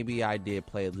Maybe I did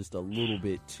play just a little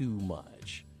bit too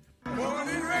much.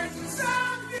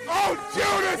 Oh,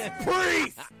 Judas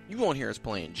Priest! You won't hear us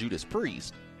playing Judas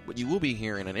Priest, but you will be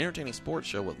hearing an entertaining sports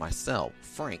show with myself,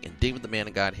 Frank, and David the Man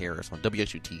of God Harris on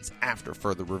WXUT's After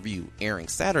Further Review, airing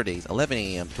Saturdays 11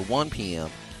 a.m. to 1 p.m.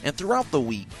 and throughout the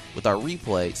week with our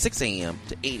replay 6 a.m.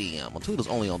 to 8 a.m. on Toledo's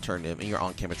only alternative and your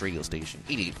on-campus radio station,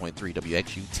 88.3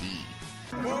 WXUT.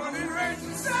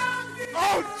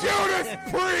 Oh, Judas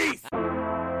Priest!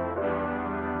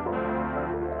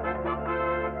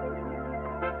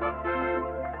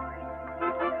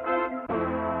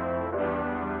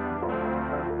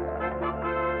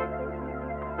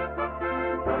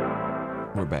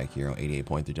 We're back here on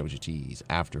 88.3 WGT's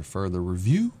After Further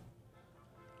Review.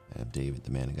 I have David, the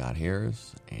Man of God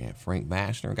Harris, and Frank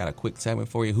Bashner. Got a quick segment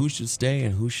for you. Who should stay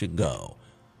and who should go?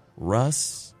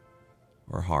 Russ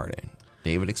or Harden?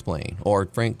 David, explain. Or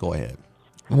Frank, go ahead.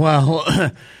 Well,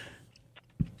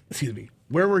 excuse me.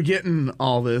 Where we're getting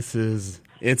all this is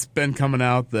it's been coming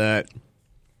out that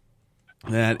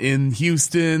in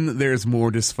Houston there's more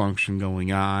dysfunction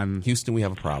going on. Houston, we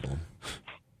have a problem.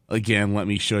 Again, let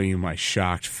me show you my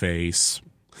shocked face.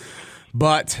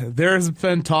 But there's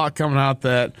been talk coming out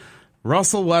that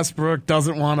Russell Westbrook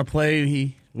doesn't want to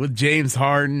play with James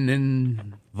Harden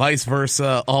and vice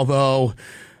versa, although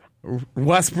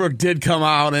Westbrook did come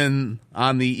out and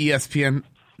on the ESPN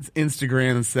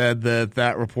Instagram and said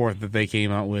that report that they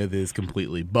came out with is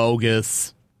completely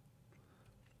bogus.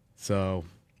 So,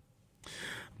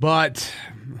 but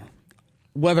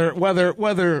whether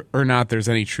or not there's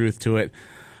any truth to it,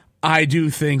 I do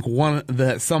think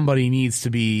that somebody needs to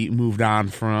be moved on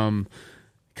from,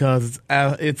 because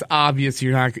it's obvious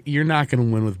you're not going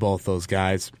to win with both those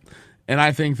guys. And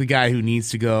I think the guy who needs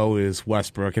to go is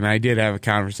Westbrook. And I did have a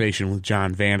conversation with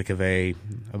John Vandekeve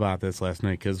about this last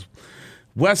night, because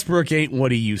Westbrook ain't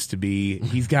what he used to be.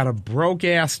 He's got a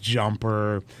broke-ass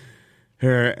jumper,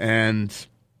 and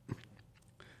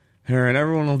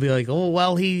everyone will be like, oh,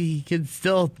 well, he could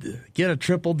still get a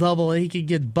triple-double. He could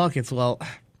get buckets. Well,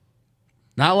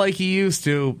 not like he used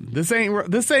to. This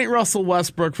ain't Russell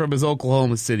Westbrook from his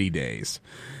Oklahoma City days.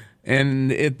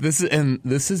 And this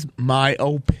is my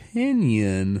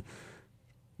opinion.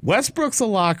 Westbrook's a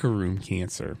locker room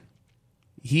cancer.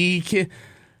 He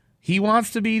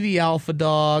wants to be the alpha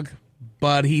dog,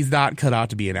 but he's not cut out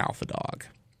to be an alpha dog.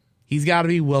 He's got to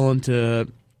be willing to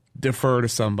defer to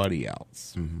somebody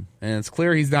else. Mm-hmm. And it's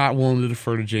clear he's not willing to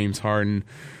defer to James Harden.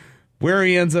 Where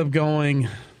he ends up going,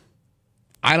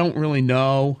 I don't really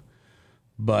know,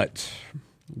 but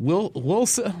we'll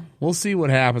see what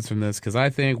happens from this, because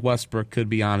I think Westbrook could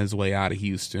be on his way out of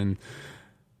Houston.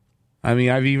 I mean,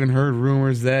 I've even heard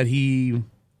rumors that he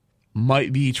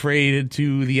might be traded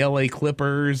to the LA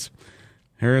Clippers.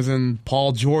 Harrison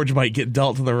Paul George might get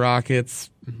dealt to the Rockets,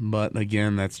 but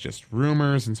again, that's just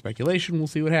rumors and speculation. We'll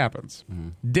see what happens.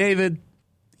 Mm-hmm. David,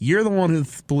 you're the one who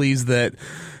believes that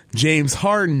James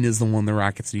Harden is the one the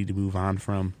Rockets need to move on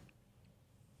from.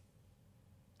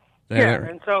 Yeah,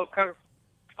 and so kind of,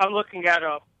 I'm looking at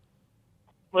a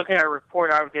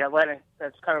report out of the Atlantic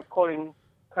that's kind of quoting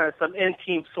kind of some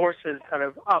in-team sources, kind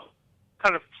of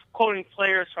quoting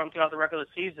players from throughout the regular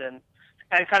season,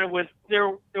 and kind of there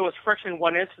was friction in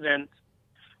one incident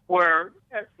where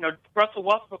Russell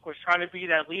Westbrook was trying to be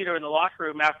that leader in the locker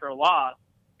room after a loss,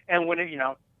 and when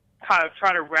kind of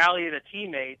trying to rally the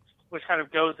teammates, which kind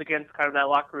of goes against kind of that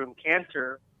locker room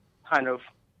cancer kind of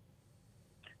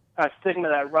stigma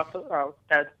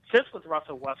that sits with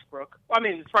Russell Westbrook. I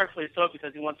mean, it's rightfully so,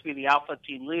 because he wants to be the alpha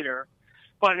team leader.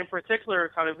 But in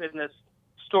particular, kind of in this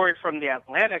story from the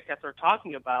Atlantic that they're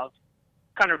talking about,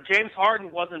 kind of James Harden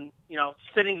wasn't,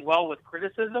 sitting well with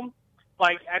criticism.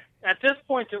 Like at this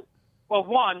point,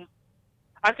 one,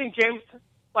 I think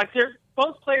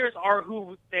both players are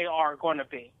who they are going to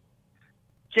be.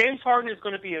 James Harden is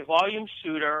going to be a volume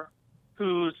shooter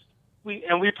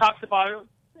we talked about it.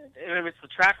 And it's the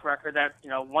track record that,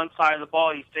 one side of the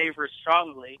ball he favors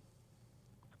strongly.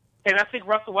 And I think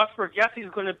Russell Westbrook, yes,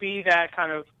 he's going to be that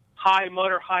kind of high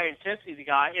motor, high intensity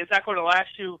guy. Is that going to last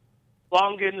you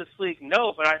long in this league?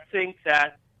 No, but I think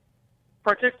that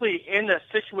particularly in the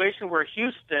situation where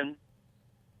Houston,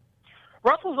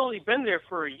 Russell's only been there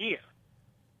for a year.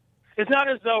 It's not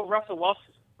as though Russell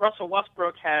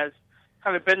Westbrook has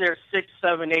kind of been there 6,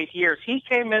 7, 8 years. He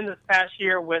came in this past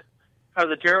year with kind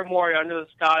of the Daryl Morey under the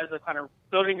skies of kind of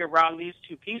building around these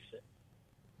two pieces.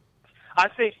 I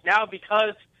think now,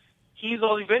 because he's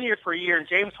only been here for a year and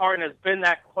James Harden has been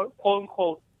that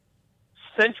quote-unquote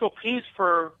central piece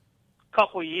for a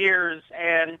couple of years,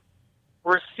 and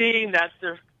we're seeing that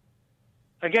there's,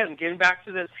 again, getting back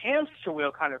to this hamster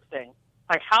wheel kind of thing.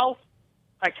 Like, how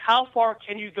like how far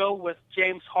can you go with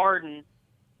James Harden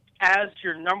as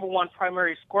your number one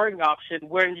primary scoring option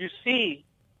when you see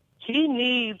he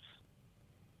needs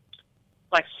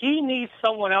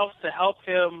someone else to help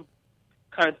him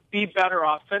kind of be better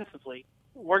offensively.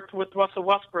 Worked with Russell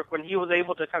Westbrook when he was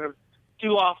able to kind of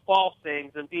do off-ball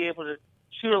things and be able to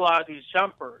shoot a lot of these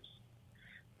jumpers.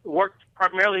 Worked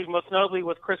primarily, most notably,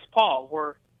 with Chris Paul,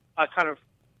 where kind of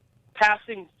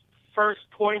passing first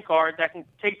point guard that can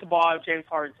take the ball out of James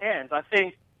Harden's hands. I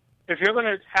think if you're going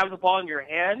to have the ball in your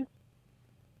hand,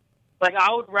 like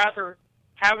I would rather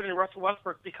have it in Russell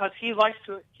Westbrook because he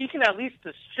can at least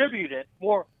distribute it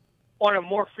more on a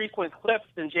more frequent clip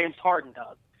than James Harden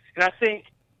does. And I think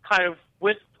kind of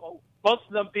with both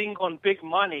of them being on big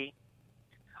money,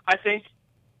 I think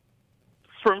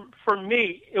for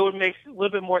me, it would make a little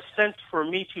bit more sense for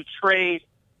me to trade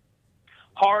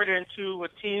Harden to a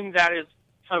team that is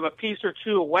kind of a piece or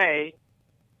two away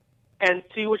and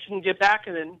see what you can get back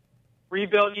and then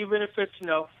rebuild, even if it's,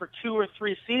 for 2 or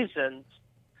 3 seasons.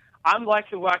 I'm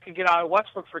liking what I could get out of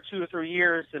Westbrook for 2 or 3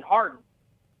 years in Harden.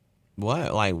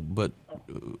 What? But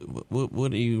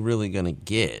what are you really going to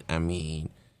get? I mean,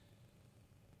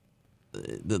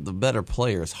 the better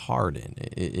player is Harden.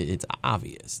 It's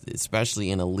obvious, especially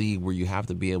in a league where you have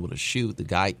to be able to shoot. The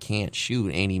guy can't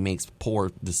shoot, and he makes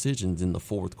poor decisions in the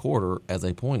fourth quarter as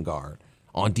a point guard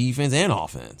on defense and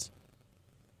offense.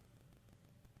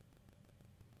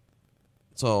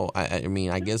 So, I mean,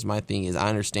 I guess my thing is I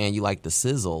understand you like the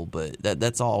sizzle, but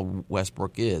that's all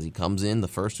Westbrook is. He comes in the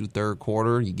first through third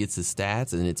quarter, he gets his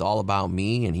stats, and it's all about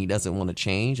me, and he doesn't want to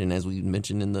change. And as we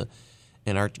mentioned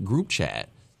in our group chat,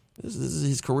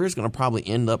 his career is going to probably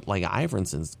end up like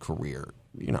Iverson's career.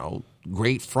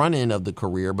 Great front end of the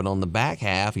career, but on the back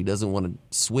half, he doesn't want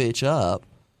to switch up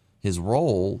his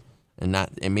role and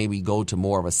maybe go to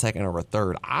more of a second or a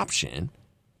third option.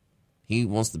 He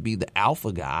wants to be the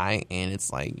alpha guy, and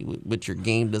it's like, but your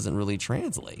game doesn't really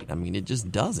translate. I mean, it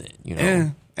just doesn't,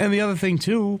 And the other thing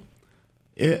too,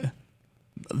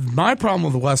 my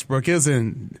problem with Westbrook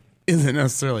isn't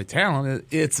necessarily talent.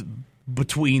 It's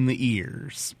between the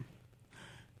ears.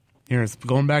 It's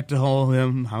going back to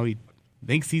how he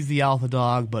thinks he's the alpha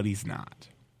dog, but he's not.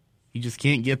 He just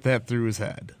can't get that through his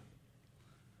head.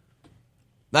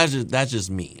 That's just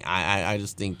me. I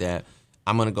just think that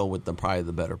I'm going to go with probably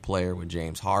the better player with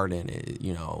James Harden.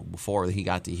 Before he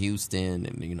got to Houston,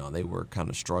 and they were kind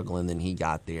of struggling. Then he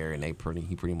got there, and he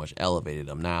pretty much elevated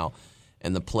them. Now,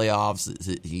 in the playoffs,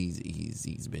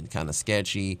 he's been kind of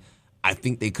sketchy. I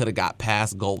think they could have got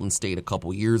past Golden State a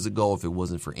couple years ago if it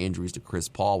wasn't for injuries to Chris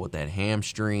Paul with that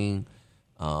hamstring.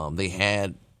 They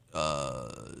had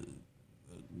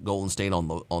Golden State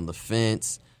on the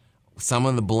fence. Some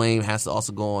of the blame has to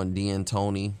also go on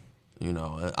D'Antoni.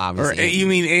 Obviously. Or you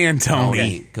mean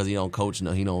Antony? Because he don't coach.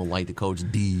 No, he don't like to coach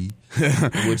D.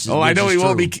 I know he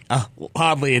won't be.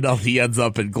 Oddly enough, he ends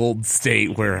up in Golden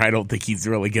State, where I don't think he's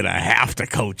really going to have to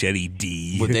coach any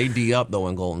D. But they D up though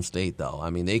in Golden State, though.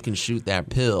 I mean, they can shoot that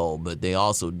pill, but they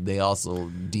also D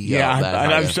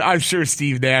up. I'm sure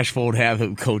Steve Nash won't have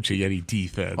him coaching any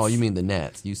defense. Oh, you mean the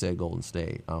Nets? You said Golden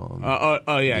State.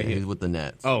 He's with the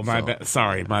Nets. Oh, my bad.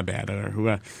 Sorry, my bad.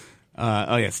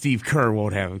 Steve Kerr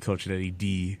won't have him coaching any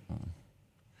D.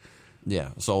 Yeah,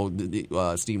 so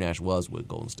Steve Nash was with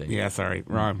Golden State. Yeah, sorry,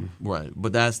 wrong. Right,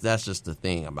 but that's just the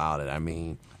thing about it. I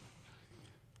mean,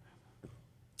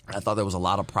 I thought there was a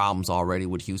lot of problems already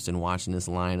with Houston watching this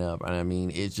lineup. And I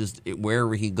mean, it's just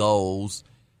wherever he goes,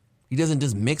 he doesn't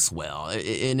just mix well,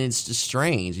 and it's just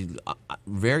strange. He's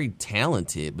very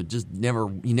talented, but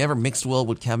he never mixed well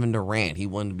with Kevin Durant. He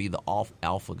wanted to be the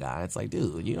alpha guy. It's like,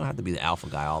 dude, you don't have to be the alpha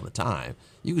guy all the time.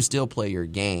 You can still play your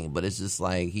game, but it's just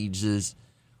like he just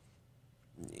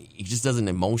doesn't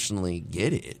emotionally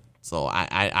get it. So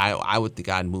I would think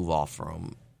I'd move off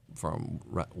from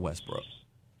Westbrook.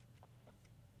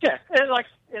 Yeah, and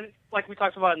like we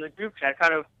talked about in the group chat,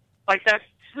 kind of like that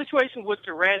situation with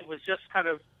Durant was just kind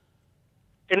of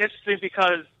interesting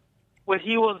because when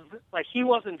he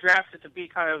wasn't drafted to be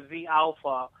kind of the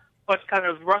alpha, but kind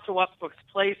of Russell Westbrook's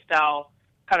play style,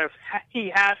 kind of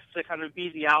he has to kind of be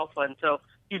the alpha, and so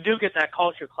you do get that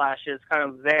culture clash is kind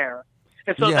of there.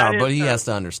 And so but he has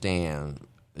to understand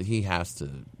that he has to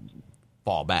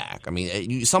fall back. I mean,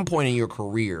 at some point in your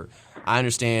career, I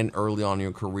understand early on in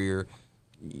your career,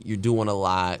 you're doing a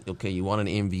lot. Okay, you want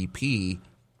an MVP,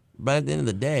 but at the end of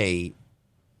the day,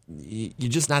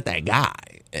 you're just not that guy.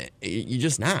 You're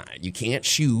just not. You can't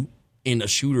shoot in a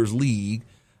shooter's league.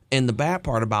 And the bad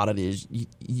part about it is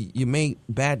you make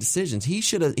bad decisions.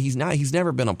 He's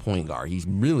never been a point guard. He's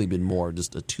really been more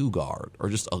just a 2 guard or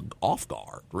just an off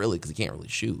guard, really, because he can't really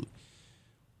shoot.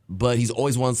 but he's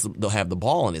always wants to have the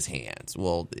ball in his hands.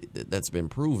 Well, that's been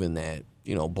proven that,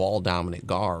 ball-dominant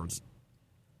guards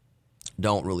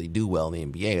don't really do well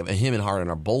in the NBA. And him and Harden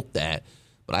are both that,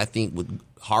 but I think with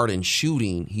Harden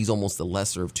shooting, he's almost the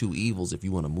lesser of two evils if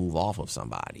you want to move off of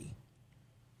somebody.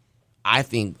 I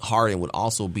think Harden would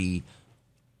also be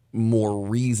more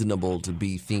reasonable to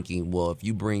be thinking, well, if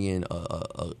you bring in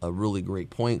a really great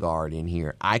point guard in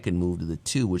here, I could move to the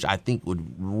 2, which I think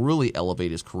would really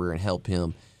elevate his career and help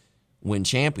him win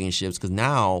championships, because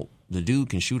now the dude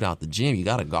can shoot out the gym. You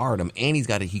got to guard him, and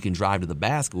he can drive to the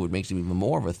basket, which makes him even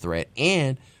more of a threat.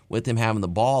 And with him having the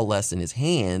ball less in his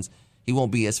hands, he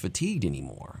won't be as fatigued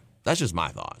anymore. That's just my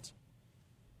thoughts.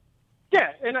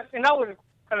 Yeah, and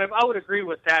I would agree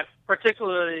with that,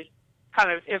 particularly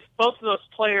kind of if both of those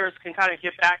players can kind of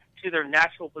get back to their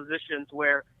natural positions,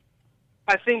 where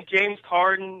I think James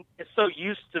Harden is so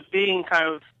used to being kind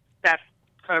of that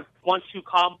kind of 1-2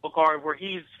 combo guard where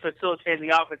he's facilitating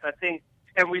the offense. I think,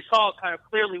 and we saw kind of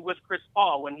clearly with Chris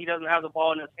Paul when he doesn't have the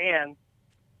ball in his hand,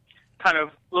 kind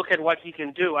of look at what he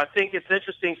can do. I think it's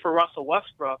interesting for Russell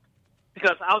Westbrook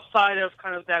because outside of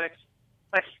kind of that,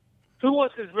 like, who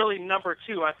was his really number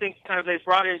 2? I think kind of they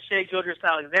brought in Shai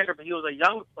Gilgeous-Alexander, but he was a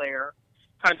young player,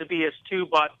 kind of to be his 2,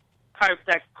 but kind of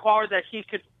that card that he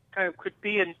could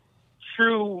be a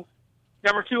true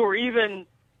number 2, or even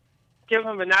give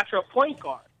him a natural point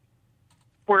guard,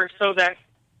 where so that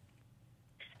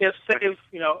if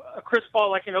a Chris Paul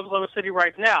like in Oklahoma City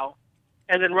right now,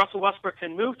 and then Russell Westbrook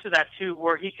can move to that 2,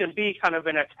 where he can be kind of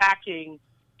an attacking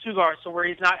 2 guard, so where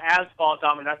he's not as ball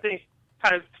dominant. I think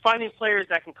kind of finding players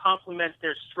that can complement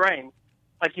their strength,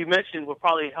 like you mentioned, will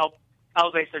probably help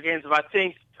elevate their games. But I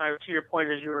think, kind of to your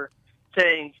point, as you were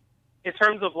saying, in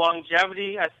terms of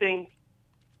longevity, I think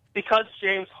because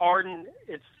James Harden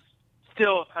is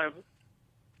still kind of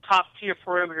top-tier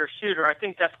perimeter shooter, I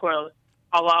think that's going to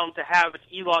allow him to have an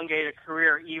elongated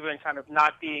career, even kind of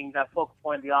not being that focal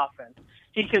point of the offense.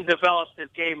 He can develop his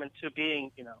game into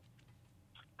being,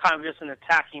 kind of just an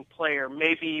attacking player,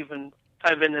 maybe even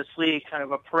kind of in this league, kind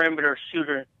of a perimeter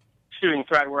shooting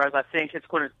threat. Whereas I think it's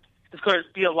going to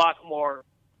be a lot more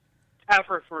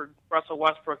effort for Russell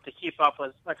Westbrook to keep up,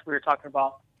 as like we were talking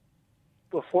about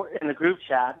before in the group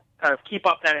chat, kind of keep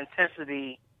up that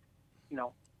intensity,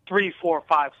 3, 4,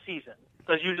 5 seasons,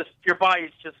 because your body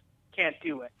just can't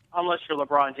do it unless you're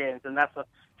LeBron James, and that's a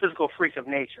physical freak of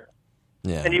nature.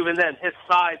 Yeah. And even then, his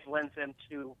size lends him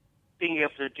to being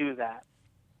able to do that.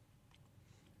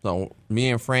 So me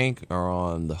and Frank are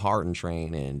on the Harden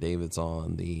train, and David's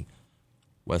on the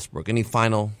Westbrook. Any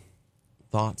final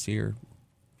thoughts here,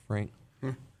 Frank?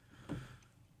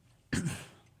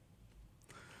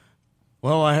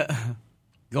 Well,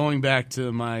 going back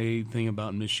to my thing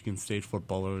about Michigan State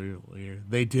football earlier,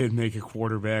 they did make a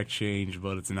quarterback change,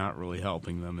 but it's not really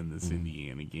helping them in this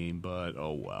Indiana game. But,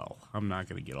 oh well. I'm not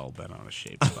going to get all bent out of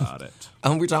shape about it.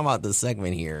 We're talking about the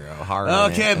segment here,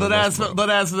 Harden. Okay, but as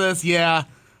for this, yeah,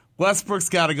 Westbrook's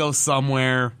got to go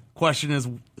somewhere. Question is,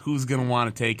 who's going to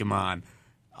want to take him on?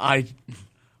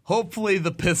 Hopefully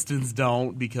the Pistons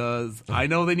don't, because I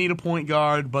know they need a point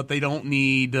guard, but they don't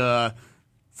need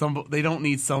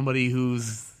somebody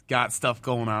who's got stuff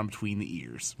going on between the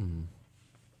ears.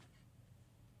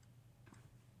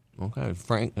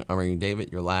 Okay,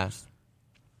 David, your last.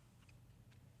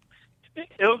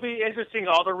 It'll be interesting.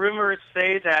 All the rumors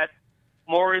say that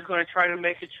Morey's going to try to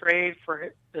make a trade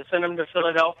to send him to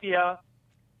Philadelphia.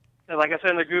 And like I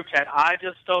said in the group chat, I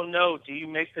just don't know. Do you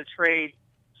make the trade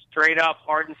straight up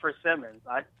Harden for Simmons?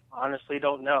 I honestly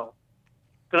don't know.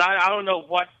 Because I don't know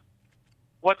what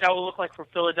that will look like for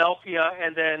Philadelphia,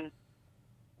 and then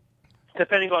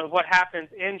depending on what happens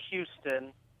in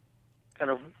Houston,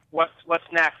 kind of what's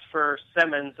next for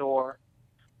Simmons or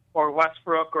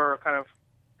Westbrook, or kind of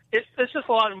it's just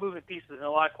a lot of moving pieces and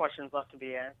a lot of questions left to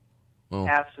be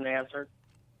asked and answered.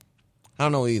 I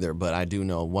don't know either, but I do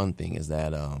know one thing is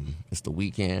that it's the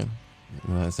weekend.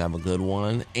 Let's have a good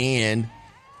one, and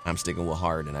I'm sticking with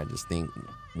Harden. I just think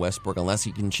Westbrook, unless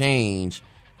he can change,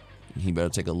 he better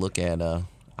take a look at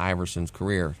Iverson's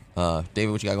career.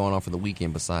 David, what you got going on for the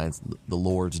weekend besides the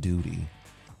Lord's duty?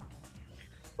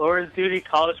 Lord's duty,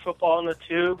 college football on the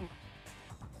tube.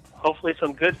 Hopefully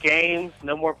some good games.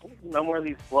 No more of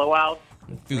these blowouts.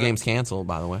 A few games canceled,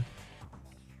 by the way.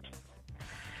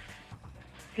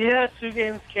 Yeah, 2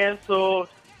 games canceled.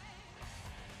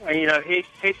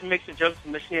 Hate to make the jokes.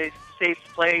 Michigan State's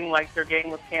playing like their game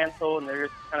was canceled, and they're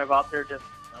just kind of out there just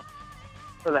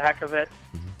for the heck of it,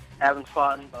 having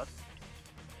fun. But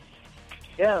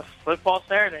yeah, football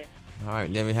Saturday. All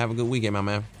right, David, have a good weekend, my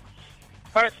man.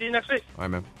 All right, see you next week. All right,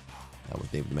 man. That was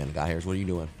David the Man of God Harris. What are you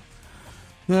doing?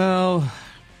 Well,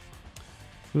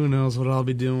 Who knows what I'll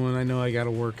be doing? I know I got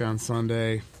to work on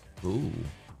Sunday. Ooh.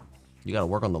 You got to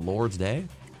work on the Lord's Day?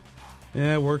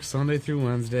 Yeah, I work Sunday through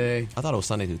Wednesday. I thought it was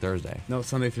Sunday through Thursday. No,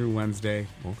 Sunday through Wednesday.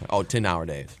 Okay. Oh, 10-hour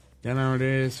days. 10-hour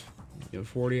days.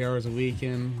 40 hours a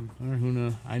weekend. Or who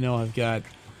knows? I know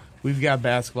we've got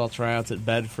basketball tryouts at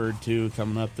Bedford too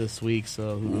coming up this week.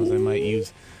 So who knows? I might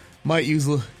use.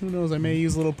 Who knows? I may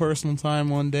use a little personal time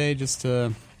one day just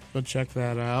to go check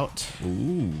that out.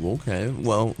 Ooh, okay.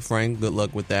 Well, Frank, good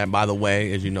luck with that. By the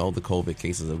way, as you know, the COVID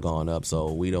cases have gone up,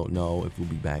 so we don't know if we'll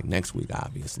be back next week,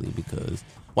 obviously, because,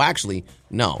 well, actually,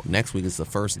 no. Next week is the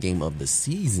first game of the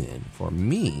season for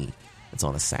me. It's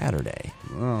on a Saturday.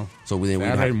 Oh, so then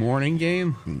Saturday morning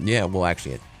game? Yeah, well,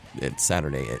 actually, it's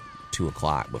Saturday at 2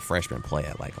 o'clock, but freshmen play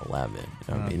at like 11.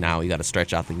 I mean, now you got to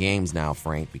stretch out the games now,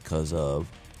 Frank, because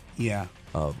of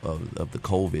of the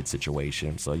COVID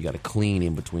situation. So you got to clean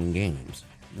in between games.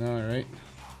 All right.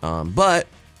 But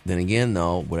then again,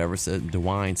 though, whatever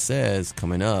DeWine says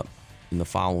coming up in the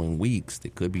following weeks, they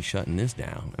could be shutting this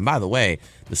down. And by the way,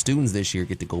 the students this year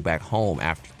get to go back home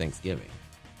after Thanksgiving.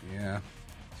 Yeah.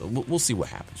 So we'll see what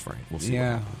happens, Frank. We'll see.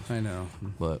 Yeah, what happens. I know.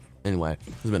 But anyway,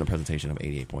 this has been a presentation of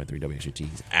 88.3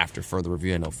 WXUT's After Further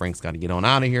Review. I know Frank's got to get on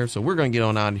out of here, so we're going to get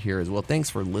on out of here as well. Thanks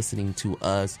for listening to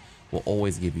us. We'll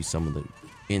always give you some of the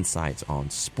insights on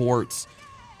sports.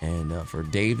 And for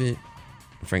David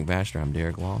and Frank Vashner, I'm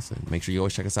Derek Lawson. Make sure you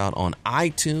always check us out on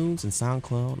iTunes and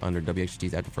SoundCloud under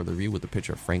WXUT's After Further Review with a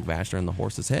picture of Frank Vashner and the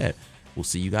horse's head. We'll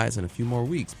see you guys in a few more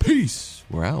weeks. Peace.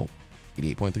 We're out.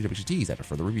 88.3 WXUT's After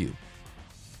Further Review.